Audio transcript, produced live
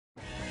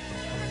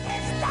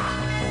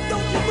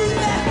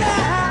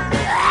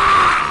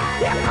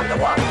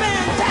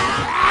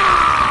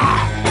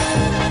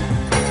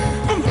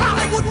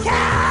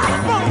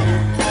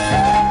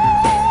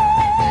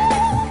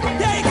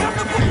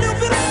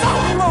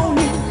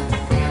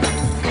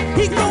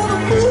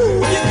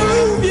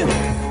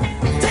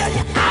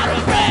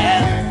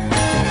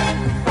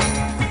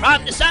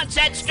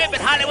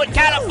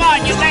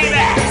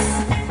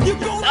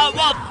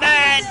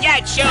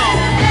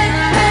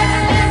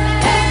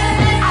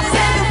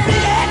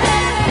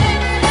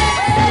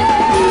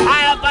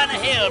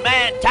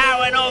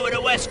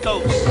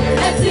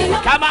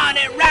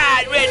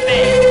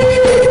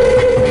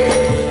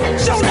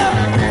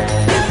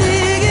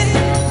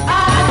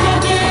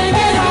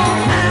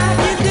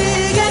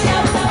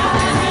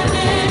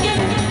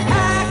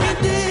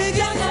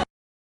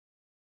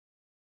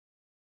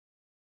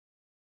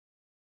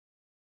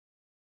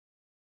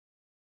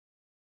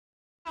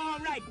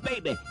right,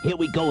 baby. Here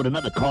we go with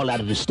another call out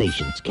of the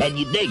stations. Can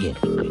you dig it?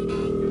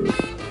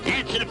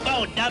 Answer the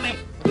phone, dummy.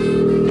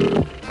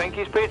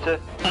 Pinky's Pizza.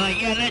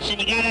 Yeah, listen,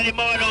 you got any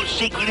more of those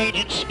secret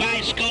agent spy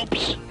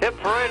scopes? Hip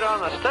parade on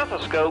the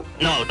stethoscope.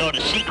 No,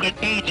 the secret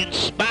agent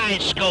spy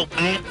scope,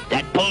 man.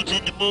 That pulls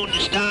in the moon, the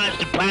stars,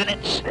 the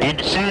planets, and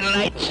the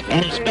satellites,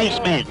 and the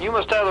spacemen. You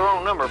must have the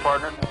wrong number,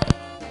 partner.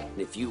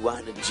 If you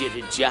want a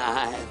jitty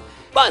jive,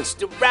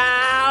 bust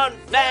around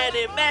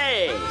Fannie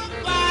Mae.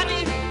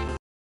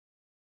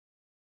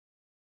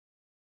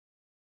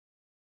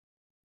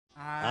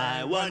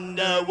 I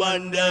wonder,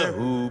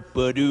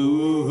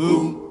 who-ba-doo,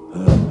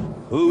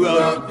 who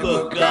wrote the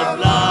book of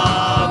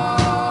love?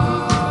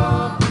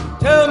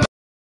 Tell me.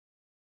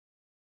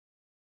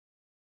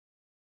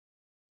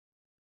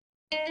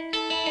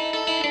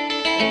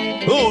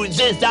 Who's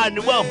this on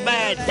the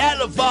Wolfman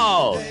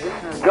telephone?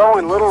 This is Joe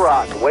in Little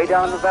Rock, way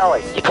down the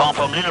valley. You calling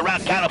from Little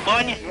Rock,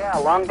 California? Yeah,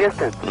 long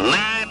distance.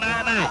 My.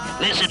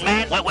 Listen,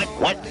 man,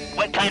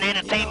 what kind of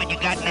entertainment you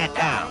got in that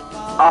town?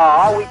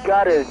 All we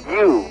got is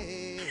you.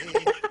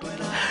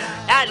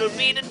 That'll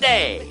be the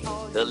day.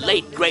 The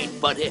late,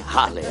 great Buddy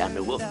Holly on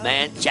the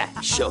Wolfman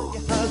Jack Show.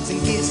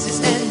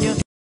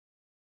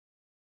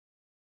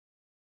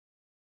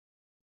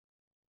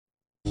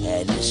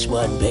 And this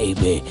one,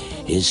 baby,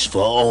 is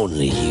for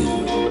only you.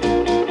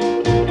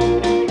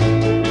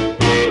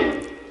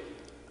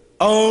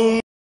 Oh.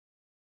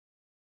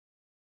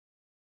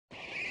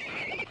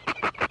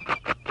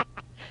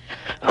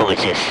 Who is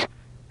this?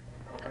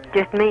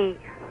 Just me,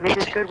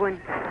 Mrs.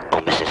 Goodwin.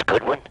 Oh, Mrs.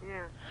 Goodwin?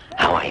 Yeah.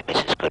 How are you,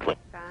 Mrs. Goodwin?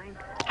 Fine.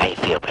 How you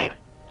feel, baby?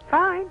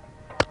 Fine.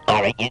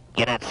 All right,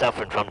 you're not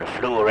suffering from the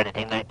flu or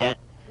anything like that?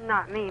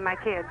 Not me, my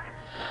kids.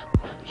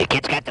 Your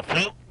kids got the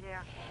flu?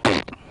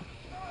 Yeah.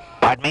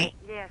 Pardon me?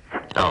 Yes.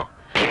 Oh.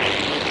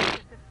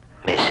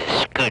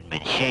 Mrs.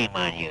 Goodman, shame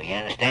on you, you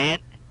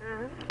understand?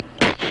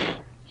 Uh-huh.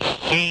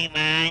 Shame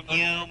on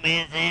you,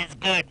 Mrs.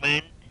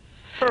 Goodman.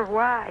 For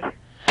why?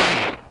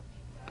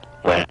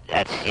 Well,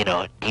 that's,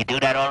 do you do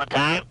that all the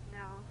time?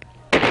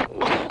 No.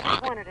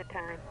 One at a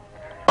time.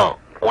 Oh,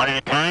 one at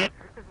a time?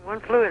 One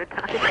flu at a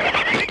time.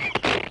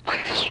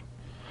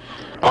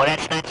 Oh,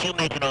 that's not you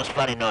making those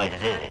funny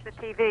noises, is it? The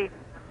TV.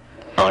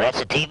 Oh,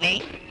 that's a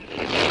TV?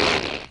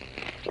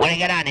 What do you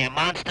got on there,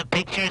 monster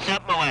picture or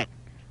something or what?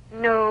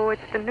 No,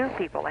 it's the new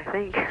people, I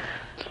think.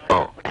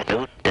 Oh,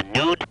 the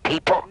nude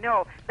people?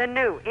 No, the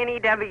new,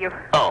 N-E-W.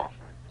 Oh,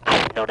 I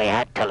didn't know they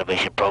had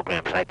television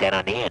programs like that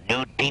on the air.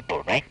 Nude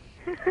people, right?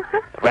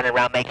 Running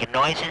around making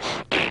noises?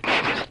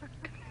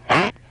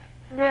 Huh?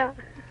 Yeah.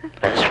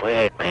 That's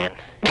weird, man.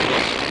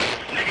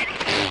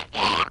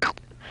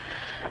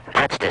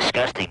 That's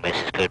disgusting,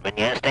 Mrs. Goodman,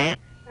 you understand?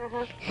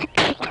 Uh-huh.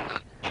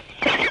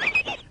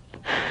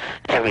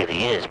 That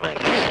really is, man.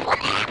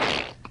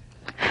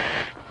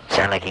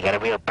 Sound like you got a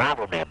real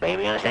problem there,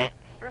 baby, you understand?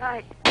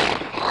 Right.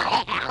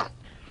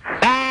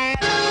 Bye!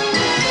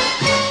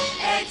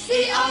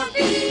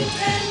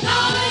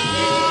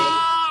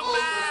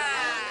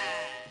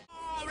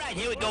 Alright,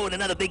 here we go with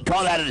another big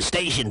call out of the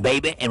station,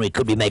 baby. And we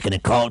could be making a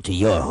call to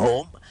your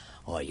home,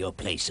 or your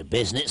place of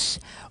business,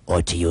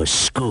 or to your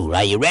school.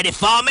 Are you ready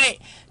for me?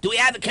 Do we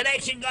have a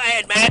connection? Go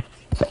ahead, man.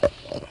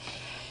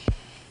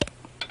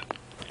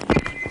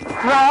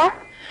 Hello?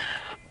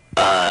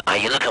 Are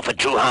you looking for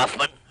Drew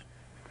Hoffman?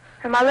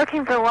 Am I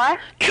looking for what?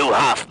 Drew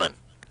Hoffman.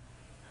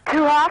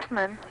 Drew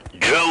Hoffman.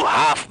 Drew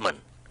Hoffman.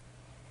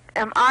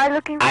 Am I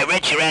looking for... I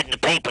read your ad in the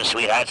paper,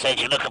 sweetheart. Said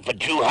you're looking for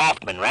Drew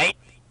Hoffman, right?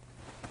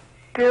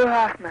 Drew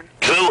Hoffman.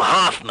 Drew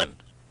Hoffman.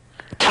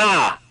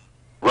 Ta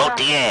wrote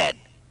the ad.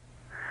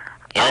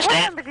 You What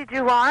understand? number did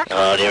you want?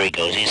 Oh, there he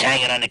goes. He's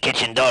hanging on the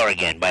kitchen door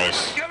again by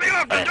his... Get me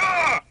off the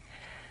door!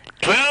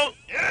 Drew?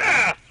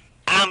 Yeah!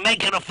 I'm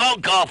making a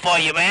phone call for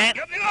you, man.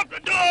 Get me off the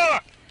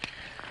door!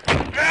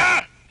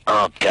 Yeah!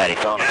 Oh, God, he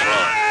fell on the floor.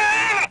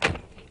 Yeah!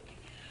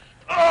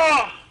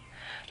 Oh!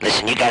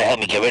 Listen, you gotta help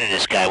me get rid of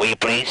this guy, will you,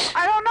 please?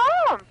 I don't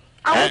know him.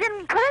 Huh? I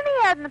didn't put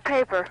any ad in the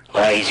paper.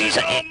 Well, he's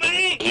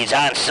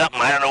on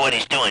something. I don't know what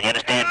he's doing, you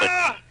understand? But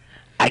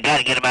I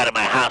gotta get him out of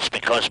my house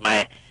because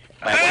my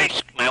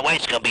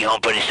wife's gonna be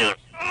home pretty soon.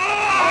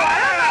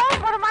 I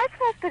don't know. What am I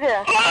supposed to do?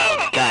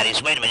 Oh, God,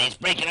 wait a minute. He's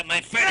breaking up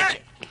my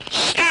furniture.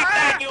 Stop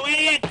that, you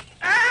idiot!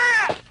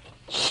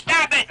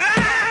 Stop it!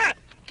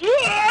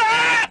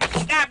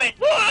 Stop it!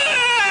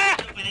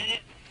 Stupid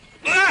idiot.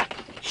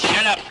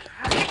 Shut up.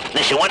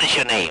 Listen, what is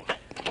your name?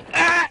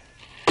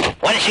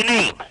 What is your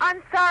name?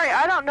 I'm sorry.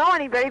 I don't know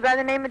anybody by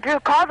the name of Drew.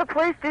 Call the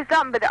police, do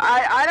something, but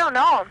I don't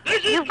know him.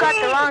 You've got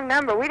the wrong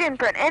number. We didn't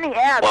put any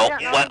ads. Well,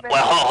 We don't know anybody.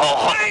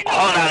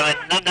 hold on a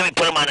minute. Let me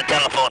put him on the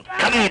telephone.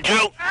 Come here,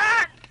 Drew.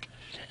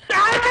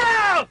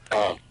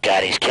 Oh,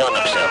 God, he's killing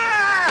himself.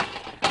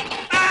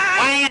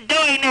 Why are you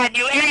doing that,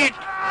 you idiot?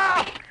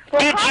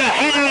 Well, Get call your the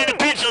head out of the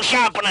police. pencil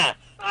sharpener.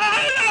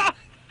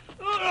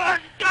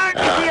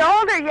 Is he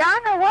old or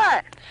young or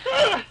what?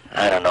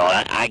 I don't know.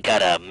 I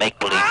got a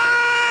make-believe.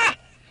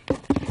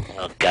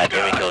 Oh, God,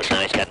 there he goes. Now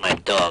he's got my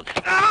dog.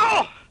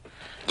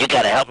 You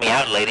gotta help me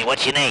out, lady.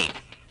 What's your name?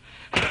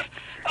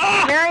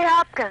 Mary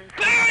Hopkins.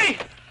 Mary!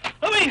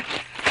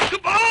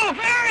 Oh,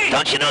 Mary!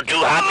 Don't you know Drew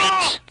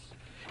Hopkins?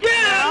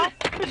 Yeah,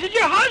 this is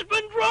your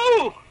husband,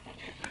 Drew.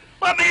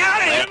 Let me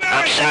out of here, Well, I'm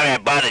Mary. sorry I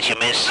bothered you,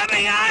 miss. Let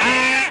me out of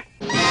here.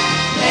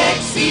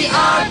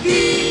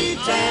 XCRP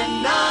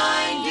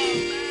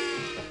 1090.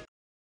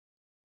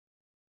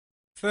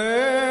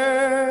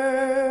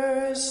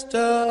 First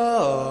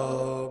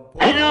of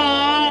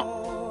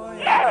Hello?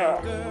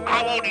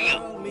 How old are you?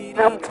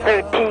 I'm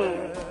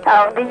 13.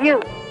 How old are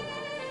you?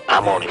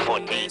 I'm only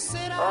 14.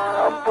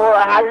 Oh, boy,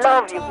 I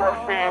love you,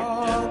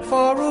 Wolfman.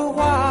 for a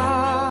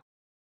while.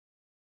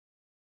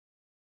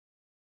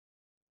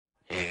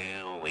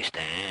 Here we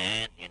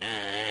stand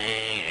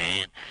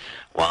united,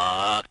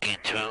 walking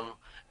through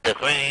the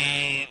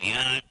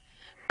graveyard,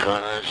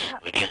 'cause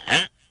we can,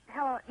 huh?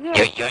 Hello,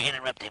 yes. You're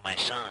interrupting my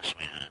song,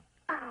 sweetheart.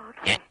 Oh,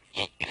 okay.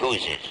 Who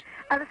is this?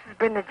 Oh, this is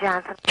Brenda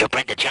Johnson. You're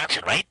Brenda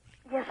Johnson, right?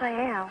 Yes, I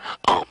am.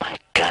 Oh, my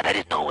God, I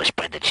didn't know it was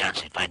Brenda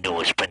Johnson. If I knew it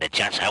was Brenda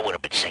Johnson, I would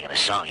have been singing a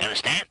song, you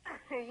understand?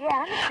 Yeah, I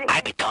understand.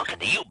 I'd be talking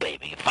to you,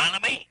 baby. You follow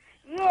me?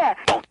 Yeah.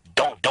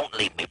 Don't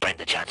leave me,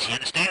 Brenda Johnson, you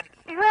understand?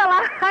 Well,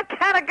 I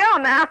gotta go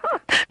now.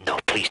 No,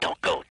 please don't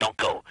go,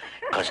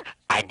 'cause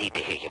I need to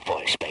hear your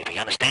voice, baby, you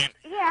understand?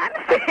 Yeah,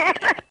 I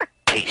understand.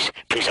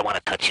 Please, I want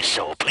to touch your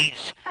soul,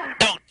 please.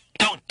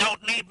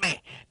 Don't leave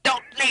me.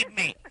 Don't leave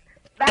me.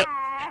 Bye.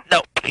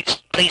 No,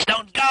 please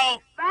don't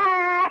go.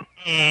 Bye.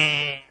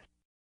 Mm.